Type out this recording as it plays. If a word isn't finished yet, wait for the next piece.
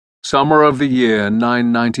Summer of the year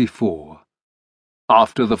 994.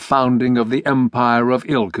 After the founding of the Empire of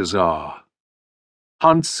Ilkazar.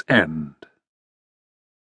 Hunt's End.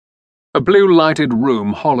 A blue-lighted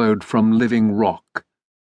room hollowed from living rock.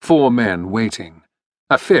 4 men waiting.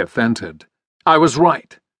 A 5th entered. I was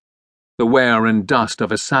right. The wear and dust of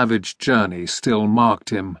a savage journey still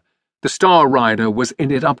marked him. The Star Rider was in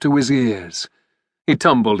it up to his ears. He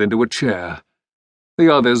tumbled into a chair. The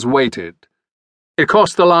others waited. It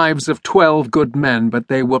cost the lives of 12 good men, but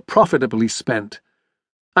they were profitably spent.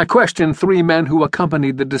 I questioned 3 men who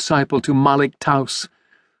accompanied the disciple to Malik Taus.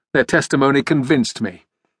 Their testimony convinced me.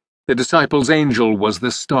 The disciple's angel was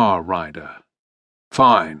the Star Rider.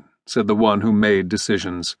 "Fine," said the one who made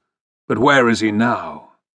decisions. "But where is he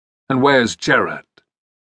now? And where's Jared?"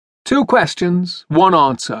 2 questions, 1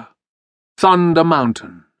 answer. Thunder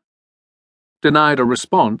Mountain. Denied a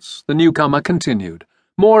response, the newcomer continued.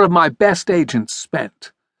 More of my best agents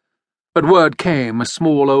spent. But word came a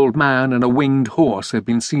small old man and a winged horse had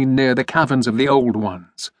been seen near the caverns of the Old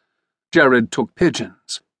Ones. Jared took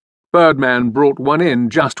pigeons. Birdman brought one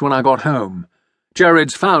in just when I got home.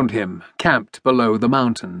 Jared's found him, camped below the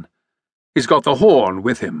mountain. He's got the horn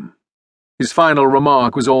with him. His final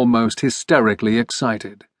remark was almost hysterically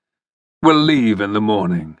excited. "We'll leave in the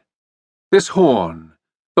morning. This horn,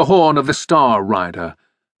 the horn of the Star Rider,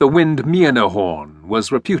 the Windmyrna horn,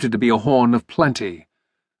 was reputed to be a horn of plenty.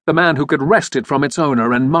 The man who could wrest it from its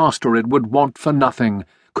owner and master it would want for nothing,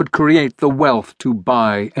 could create the wealth to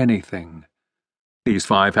buy anything. These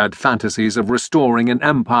 5 had fantasies of restoring an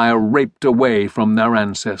empire raped away from their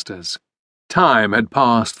ancestors. Time had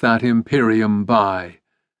passed that imperium by.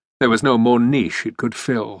 There was no more niche it could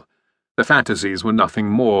fill. The fantasies were nothing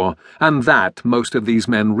more, and that most of these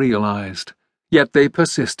men realized. Yet they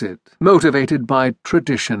persisted, motivated by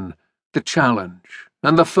tradition, the challenge,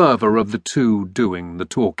 and the fervor of the 2 doing the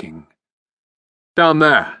talking. "Down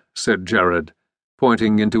there," said Jared,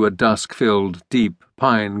 pointing into a dusk-filled, deep,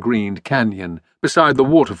 pine-greened canyon beside the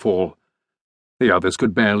waterfall. The others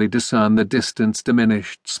could barely discern the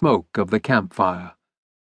distance-diminished smoke of the campfire.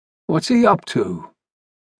 "What's he up to?"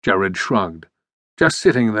 Jared shrugged. "Just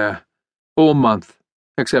sitting there. All month.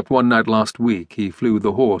 Except one night last week he flew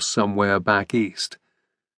the horse somewhere back east.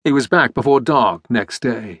 He was back before dark next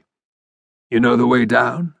day." "You know the way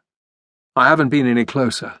down?" "I haven't been any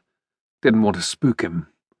closer. Didn't want to spook him."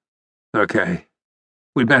 "Okay.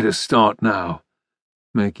 We'd better start now.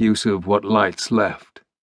 Make use of what light's left.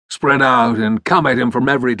 Spread out and come at him from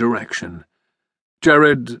every direction.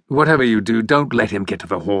 Jared, whatever you do, don't let him get to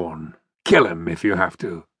the horn. Kill him if you have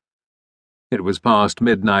to." It was past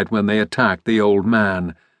midnight when they attacked the old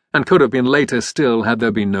man, and could have been later still had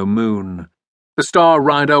there been no moon. The Star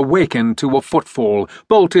Rider wakened to a footfall,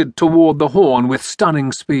 bolted toward the horn with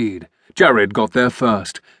stunning speed. Jared got there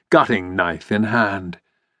first, gutting knife in hand.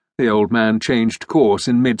 The old man changed course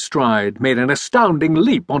in mid-stride, made an astounding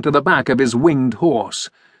leap onto the back of his winged horse.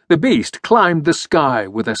 The beast climbed the sky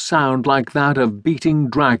with a sound like that of beating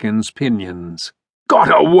dragons' pinions.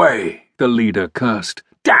 "Got away!" the leader cursed.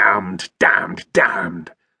 "Damned, damned,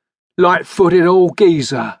 damned!" "Light-footed old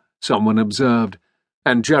geezer," someone observed.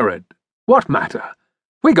 And Jared, "What matter?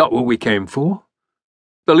 We got what we came for."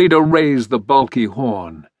 The leader raised the bulky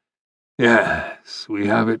horn. "Yes, we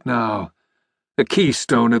have it now. The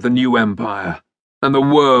keystone of the new empire, and the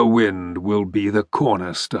whirlwind will be the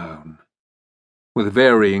cornerstone." With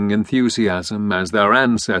varying enthusiasm, as their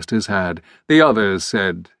ancestors had, the others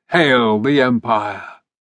said, "Hail the Empire!"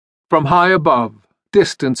 From high above,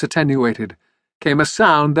 distance attenuated, came a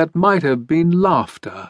sound that might have been laughter.